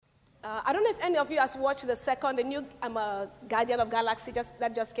I don't know if any of you has watched the new Guardian of Galaxy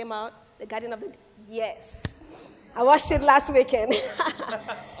that just came out. The Guardian of the... Yes. I watched it last weekend.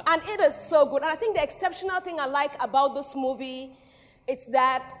 And it is so good. And I think the exceptional thing I like about this movie is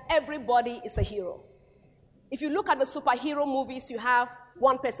that everybody is a hero. If you look at the superhero movies, you have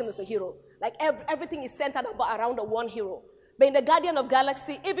one person is a hero. Like everything is centered around the one hero. But in the Guardian of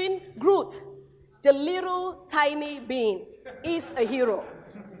Galaxy, even Groot, the little tiny being, is a hero.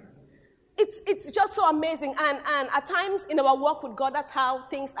 It's just so amazing. And at times in our work with God, that's how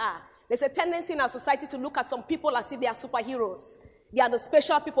things are. There's a tendency in our society to look at some people as if they are superheroes. They are the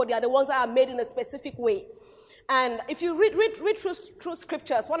special people. They are the ones that are made in a specific way. And if you read through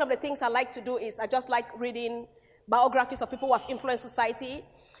scriptures, one of the things I like to do is I just like reading biographies of people who have influenced society.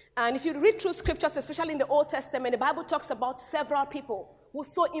 And if you read through scriptures, especially in the Old Testament, the Bible talks about several people who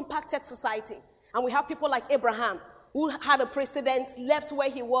so impacted society. And we have people like Abraham, who had a precedent, left where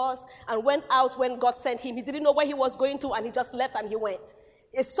he was, and went out when God sent him. He didn't know where he was going to, and he just left and he went.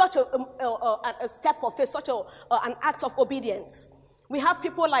 It's such a step of faith, such an act of obedience. We have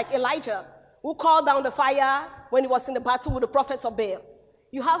people like Elijah, who called down the fire when he was in the battle with the prophets of Baal.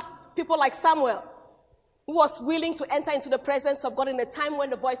 You have people like Samuel, who was willing to enter into the presence of God in a time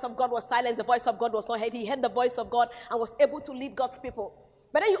when the voice of God was silenced, the voice of God was not heard. He heard the voice of God and was able to lead God's people.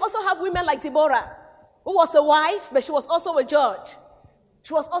 But then you also have women like Deborah, who was a wife, but she was also a judge.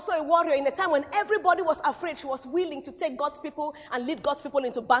 She was also a warrior in a time when everybody was afraid. She was willing to take God's people and lead God's people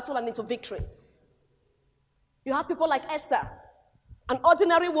into battle and into victory. You have people like Esther, an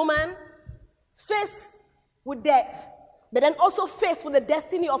ordinary woman faced with death, but then also faced with the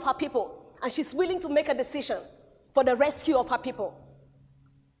destiny of her people. And she's willing to make a decision for the rescue of her people.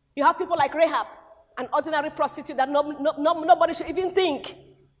 You have people like Rahab, an ordinary prostitute that nobody should even think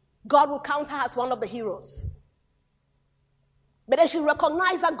God will count her as one of the heroes. But then she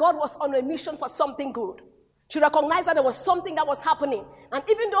recognized that God was on a mission for something good. She recognized that there was something that was happening. And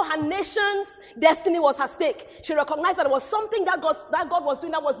even though her nation's destiny was at stake, she recognized that there was something that God was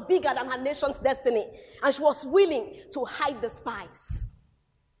doing that was bigger than her nation's destiny. And she was willing to hide the spies.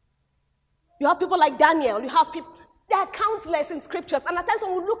 You have people like Daniel. You have people, there are countless in scriptures. And at times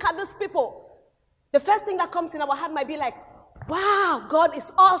when we look at these people, the first thing that comes in our heart might be like, wow, God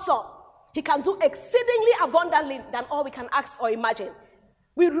is awesome. He can do exceedingly abundantly than all we can ask or imagine.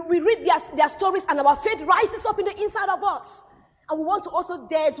 We read their stories and our faith rises up in the inside of us. And we want to also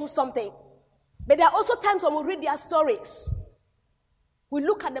dare do something. But there are also times when we read their stories, we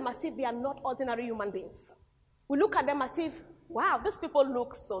look at them as if they are not ordinary human beings. We look at them as if, wow, these people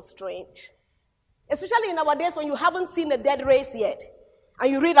look so strange. Especially in our days when you haven't seen the dead raised yet.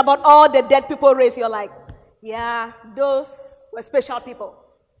 And you read about all the dead people raised, you're like, yeah, those were special people.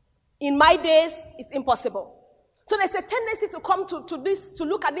 In my days, it's impossible. So there's a tendency to come to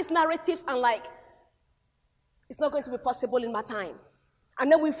look at these narratives and like, it's not going to be possible in my time.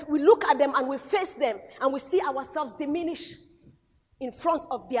 And then we look at them and we face them and we see ourselves diminish in front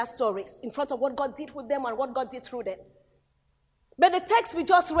of their stories, in front of what God did with them and what God did through them. But the text we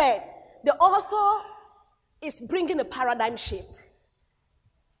just read, the author is bringing a paradigm shift.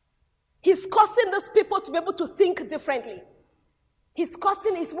 He's causing these people to be able to think differently. He's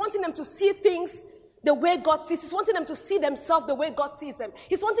wanting them to see things the way God sees. He's wanting them to see themselves the way God sees them.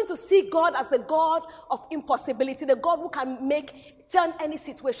 He's wanting to see God as a God of impossibility, the God who can turn any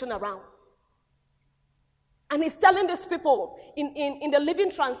situation around. And he's telling these people in the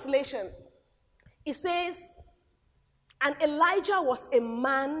Living Translation, he says, and Elijah was a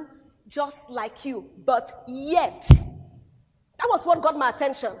man just like you, but yet. That was what got my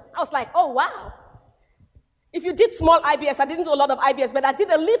attention. I was like, oh, wow. If you did small IBS, I didn't do a lot of IBS, but I did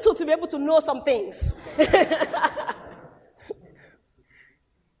a little to be able to know some things.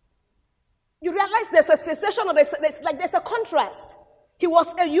 You realize there's a cessation, or there's a contrast. He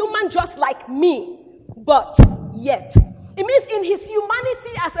was a human just like me, but yet. It means in his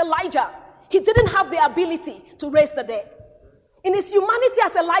humanity as Elijah, he didn't have the ability to raise the dead. In his humanity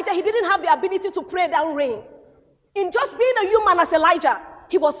as Elijah, he didn't have the ability to pray down rain. In just being a human as Elijah,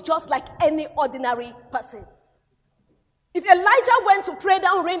 he was just like any ordinary person. If Elijah went to pray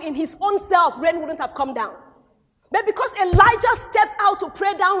down rain in his own self, rain wouldn't have come down. But because Elijah stepped out to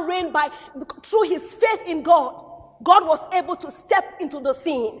pray down rain through his faith in God, God was able to step into the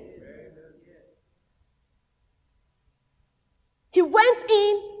scene. He went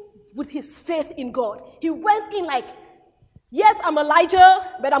in with his faith in God. He went in like, yes, I'm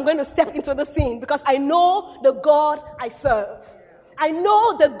Elijah, but I'm going to step into the scene because I know the God I serve. I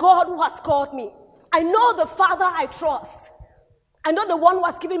know the God who has called me. I know the Father I trust. I know the one who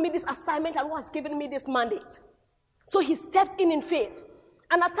has given me this assignment and who has given me this mandate. So he stepped in faith.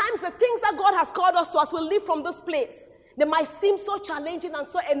 And at times, the things that God has called us to as we live from this place, they might seem so challenging and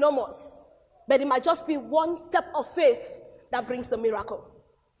so enormous, but it might just be one step of faith that brings the miracle.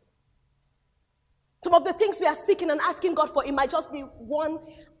 Some of the things we are seeking and asking God for, it might just be one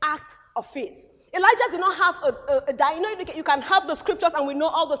act of faith. Elijah did not have a you can have the scriptures and we know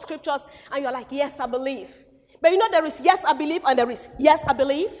all the scriptures and you're like, yes, I believe. But there is yes, I believe, and there is yes, I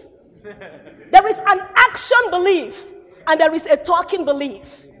believe. There is an action belief and there is a talking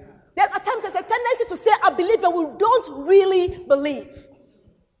belief. At times there's a tendency to say, I believe, but we don't really believe.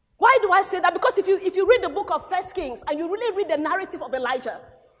 Why do I say that? Because if you read the book of 1 Kings and you really read the narrative of Elijah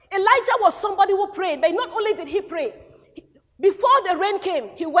was somebody who prayed, but not only did he pray, before the rain came,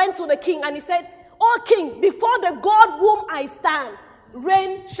 he went to the king and he said, "O king, before the God whom I stand,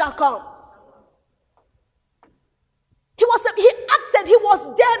 rain shall come." He acted, he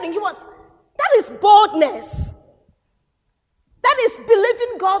was daring, that is boldness. That is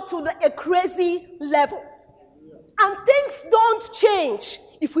believing God to a crazy level. And things don't change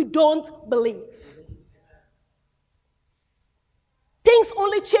if we don't believe. Things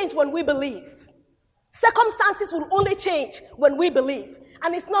only change when we believe. Circumstances will only change when we believe.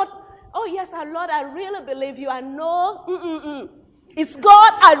 And it's not, oh yes, our Lord, I really believe you. I know. It's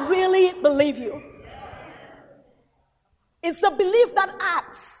God, I really believe you. It's the belief that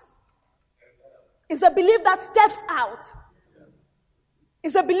acts. It's a belief that steps out.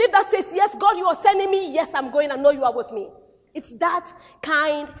 It's a belief that says, yes, God, you are sending me. Yes, I'm going. I know you are with me. It's that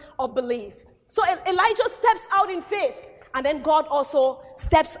kind of belief. So Elijah steps out in faith, and then God also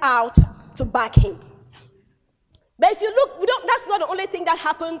steps out to back him. But if you look, that's not the only thing that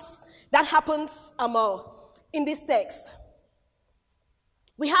happens in this text.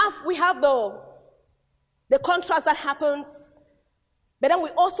 We have the contrast that happens, but then we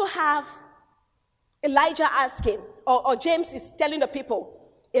also have Elijah asking, or James is telling the people,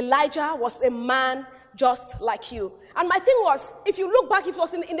 Elijah was a man just like you. And my thing was, if you look back, if it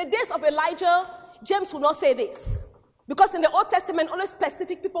was in the days of Elijah, James would not say this. Because in the Old Testament, only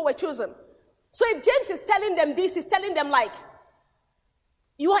specific people were chosen. So if James is telling them this, he's telling them like,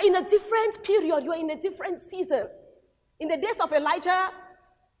 you are in a different period, you are in a different season. In the days of Elijah,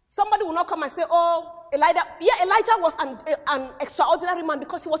 somebody will not come and say, oh, Elijah was an extraordinary man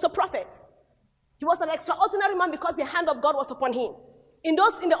because he was a prophet. He was an extraordinary man because the hand of God was upon him. In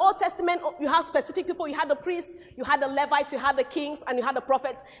the Old Testament, you have specific people. You had the priests, you had the Levites, you had the kings, and you had the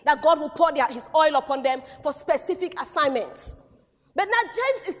prophets, that God will pour his oil upon them for specific assignments. But now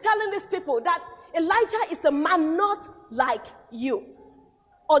James is telling these people that Elijah is a man not like you.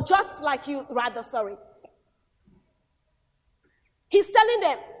 Or just like you, rather, sorry. He's telling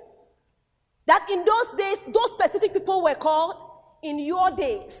them that in those days, those specific people were called, in your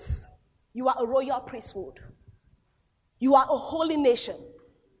days, you are a royal priesthood. You are a holy nation.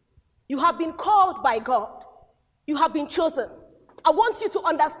 You have been called by God. You have been chosen. I want you to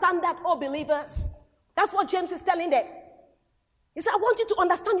understand that, oh believers. That's what James is telling them. He said, I want you to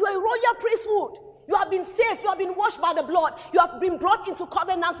understand you are a royal priesthood. You have been saved. You have been washed by the blood. You have been brought into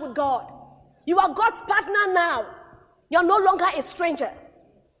covenant with God. You are God's partner now. You are no longer a stranger.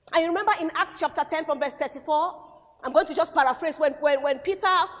 And you remember in Acts chapter 10 from verse 34, I'm going to just paraphrase, when Peter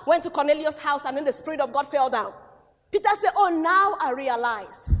went to Cornelius' house and then the Spirit of God fell down. Peter said, oh, now I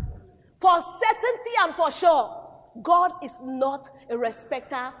realize, for certainty and for sure, God is not a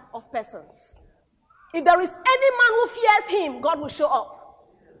respecter of persons. If there is any man who fears him, God will show up.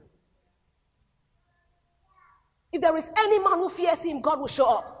 If there is any man who fears him, God will show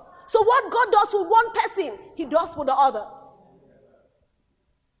up. So what God does with one person, he does with the other.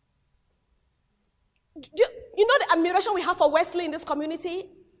 You know the admiration we have for Wesley in this community?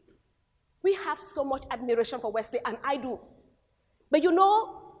 We have so much admiration for Wesley, and I do. But you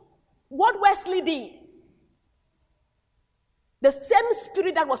know what Wesley did? The same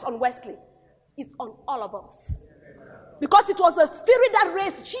spirit that was on Wesley is on all of us. Because it was a spirit that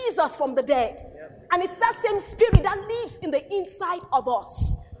raised Jesus from the dead. And it's that same spirit that lives in the inside of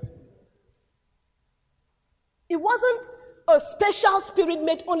us. It wasn't a special spirit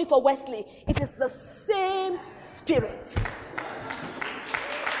made only for Wesley. It is the same spirit.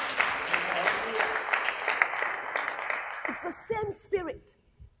 It's the same spirit.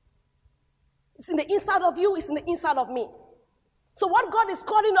 It's in the inside of you, it's in the inside of me. So what God is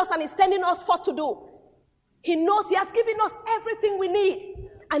calling us and is sending us for to do, He knows He has given us everything we need.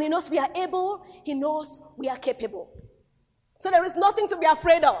 And He knows we are able, He knows we are capable. So there is nothing to be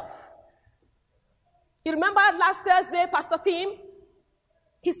afraid of. You remember last Thursday, Pastor Tim?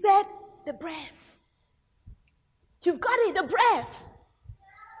 He said, the breath. You've got it, the breath.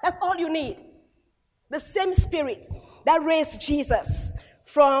 That's all you need. The same spirit that raised Jesus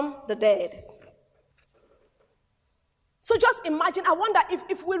from the dead. So just imagine, I wonder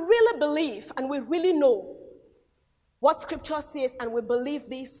if we really believe and we really know what Scripture says and we believe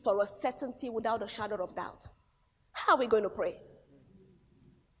this for a certainty without a shadow of doubt, how are we going to pray?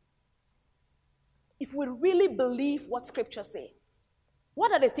 If we really believe what Scripture says,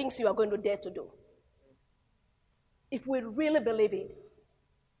 what are the things you are going to dare to do? If we really believe it,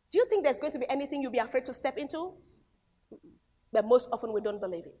 do you think there's going to be anything you'll be afraid to step into? But most often we don't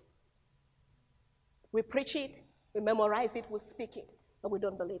believe it. We preach it, we memorize it, we speak it, but we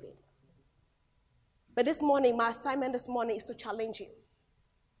don't believe it. But this morning, my assignment this morning is to challenge you,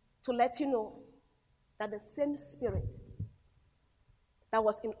 to let you know that the same Spirit that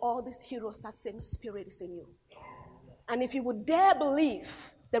was in all these heroes, that same Spirit is in you. And if you would dare believe,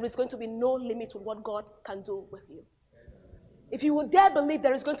 there is going to be no limit to what God can do with you. If you would dare believe,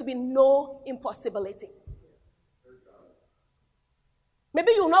 there is going to be no impossibility.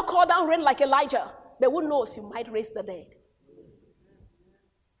 Maybe you will not call down rain like Elijah, but who knows, you might raise the dead.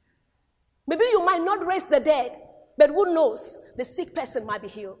 Maybe you might not raise the dead, but who knows, the sick person might be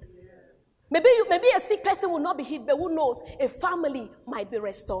healed. Maybe a sick person will not be healed, but who knows, a family might be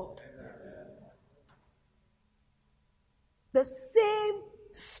restored. The same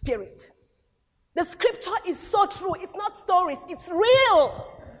Spirit. The Scripture is so true. It's not stories. It's real.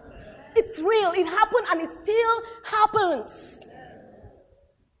 It's real. It happened and it still happens.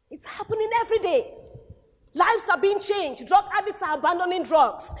 It's happening every day. Lives are being changed. Drug addicts are abandoning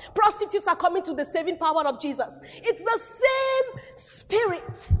drugs. Prostitutes are coming to the saving power of Jesus. It's the same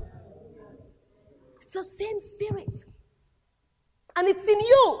Spirit. It's the same Spirit. And it's in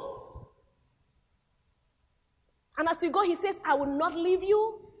you. And as we go, he says, I will not leave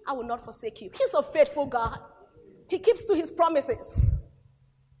you. I will not forsake you. He's a faithful God. He keeps to his promises.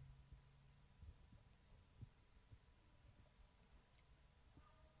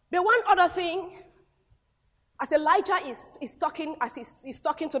 But one other thing, as Elijah is talking, as he's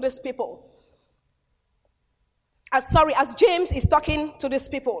talking to these people, as James is talking to these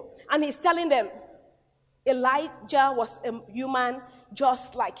people, and he's telling them, Elijah was a human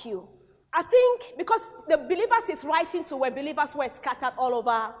just like you. I think because the believers he's writing to were believers who were scattered all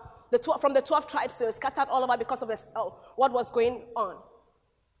over, from the 12 tribes, they were scattered all over because of what was going on.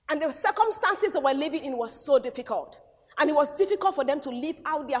 And the circumstances they were living in was so difficult. And it was difficult for them to live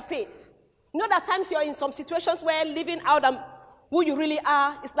out their faith. You know that times you're in some situations where living out who you really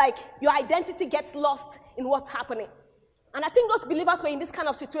are, it's like your identity gets lost in what's happening. And I think those believers were in this kind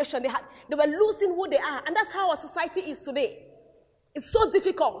of situation. They were losing who they are. And that's how our society is today. It's so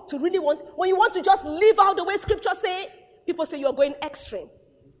difficult to really when you want to just live out the way Scripture say, people say you're going extreme.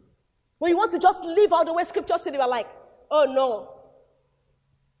 When you want to just live out the way Scripture say, they were like, oh no.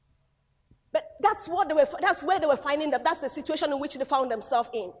 But that's where they were finding that. That's the situation in which they found themselves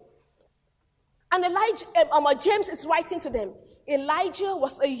in. And James is writing to them, Elijah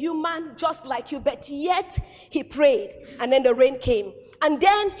was a human just like you, but yet he prayed, and then the rain came. And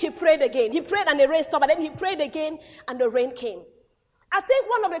then he prayed again. He prayed and the rain stopped, and then he prayed again, and the rain came. I think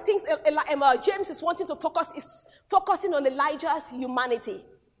one of the things James is wanting to focus is focusing on Elijah's humanity.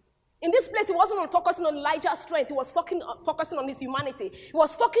 In this place, he wasn't focusing on Elijah's strength. He was focusing on his humanity. He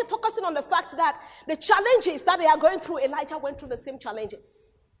was focusing on the fact that the challenges that they are going through, Elijah went through the same challenges.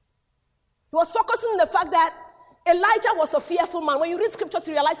 He was focusing on the fact that Elijah was a fearful man. When you read scriptures,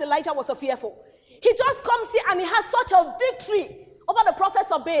 you realize Elijah was a fearful. He just comes here and he has such a victory over the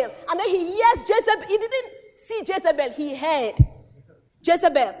prophets of Baal. And then he hears Jezebel. He didn't see Jezebel. He heard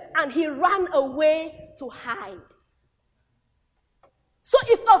Jezebel. And he ran away to hide. So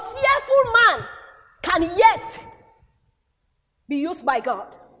if a fearful man can yet be used by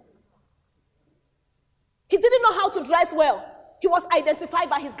God, he didn't know how to dress well. He was identified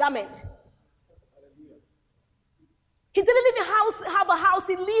by his garment. He didn't even have a house.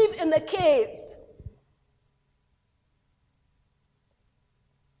 He lived in a cave.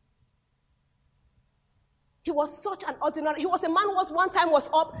 He was such an ordinary. He was a man who was one time was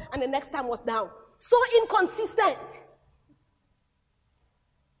up and the next time was down. So inconsistent.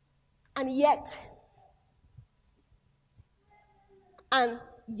 And yet.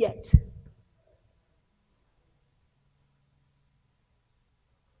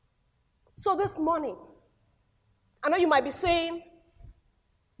 So this morning, I know you might be saying,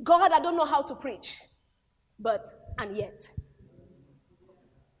 God, I don't know how to preach. And yet.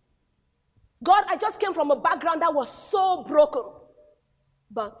 God, I just came from a background that was so broken.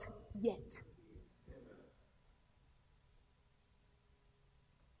 But yet.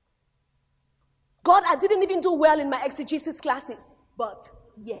 God, I didn't even do well in my exegesis classes. But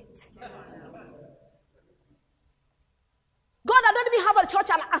yet. God, I don't even have a church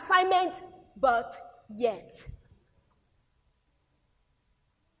assignment, but yet.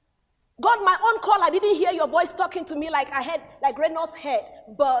 God, my own call, I didn't hear your voice talking to me like I heard, like Reynolds heard,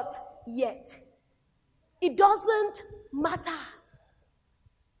 but yet. It doesn't matter.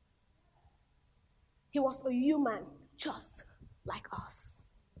 He was a human just like us.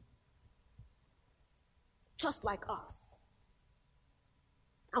 Just like us.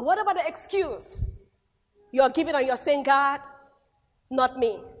 And whatever the excuse you're giving and you're saying, God, not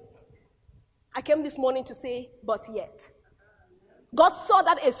me. I came this morning to say, but yet. God saw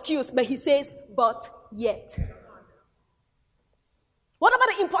that excuse, but he says, but yet. What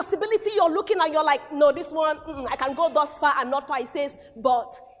about the impossibility you're looking at? You're like, no, this one, I can go thus far and not far. He says,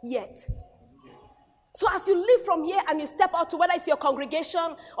 but yet. So as you leave from here and you step out to whether it's your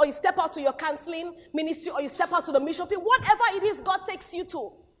congregation or you step out to your counseling ministry or you step out to the mission field, whatever it is God takes you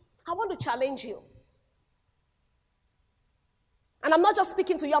to, I want to challenge you. And I'm not just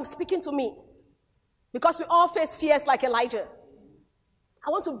speaking to you, I'm speaking to me. Because we all face fears like Elijah. I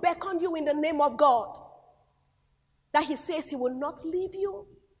want to beckon you in the name of God that he says he will not leave you,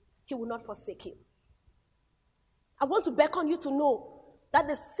 he will not forsake you. I want to beckon you to know that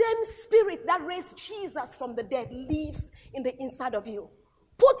the same spirit that raised Jesus from the dead lives in the inside of you.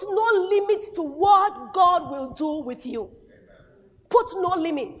 Put no limits to what God will do with you. Put no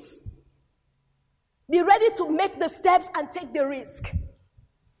limits. Be ready to make the steps and take the risk.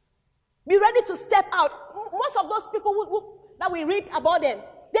 Be ready to step out. Most of those people that we read about them,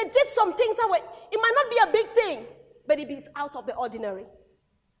 they did some things that it might not be a big thing, but it is out of the ordinary.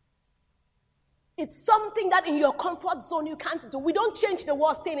 It's something that in your comfort zone you can't do. We don't change the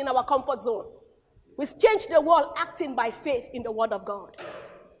world staying in our comfort zone. We change the world acting by faith in the word of God.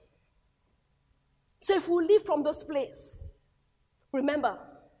 So if we live from this place, remember,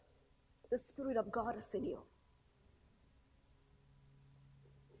 the Spirit of God is in you.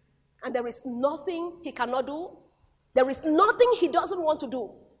 And there is nothing he cannot do. There is nothing he doesn't want to do.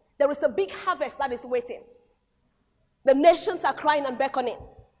 There is a big harvest that is waiting. The nations are crying and beckoning.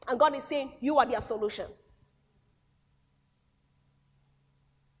 And God is saying, you are their solution.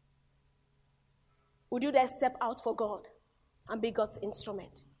 Would you dare step out for God and be God's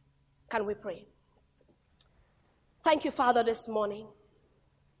instrument? Can we pray? Thank you, Father, this morning.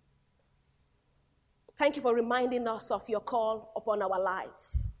 Thank you for reminding us of your call upon our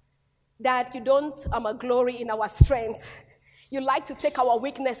lives. That you don't glory in our strength. You like to take our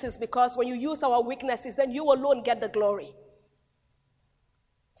weaknesses because when you use our weaknesses, then you alone get the glory.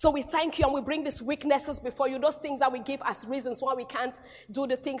 So we thank you and we bring these weaknesses before you, those things that we give as reasons why we can't do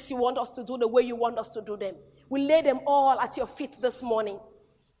the things you want us to do the way you want us to do them. We lay them all at your feet this morning.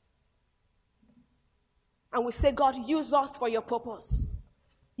 And we say, God, use us for your purpose.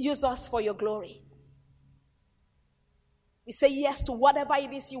 Use us for your glory. We say yes to whatever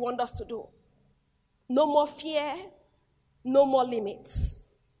it is you want us to do. No more fear, no more limits.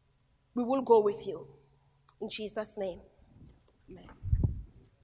 We will go with you. In Jesus' name, amen.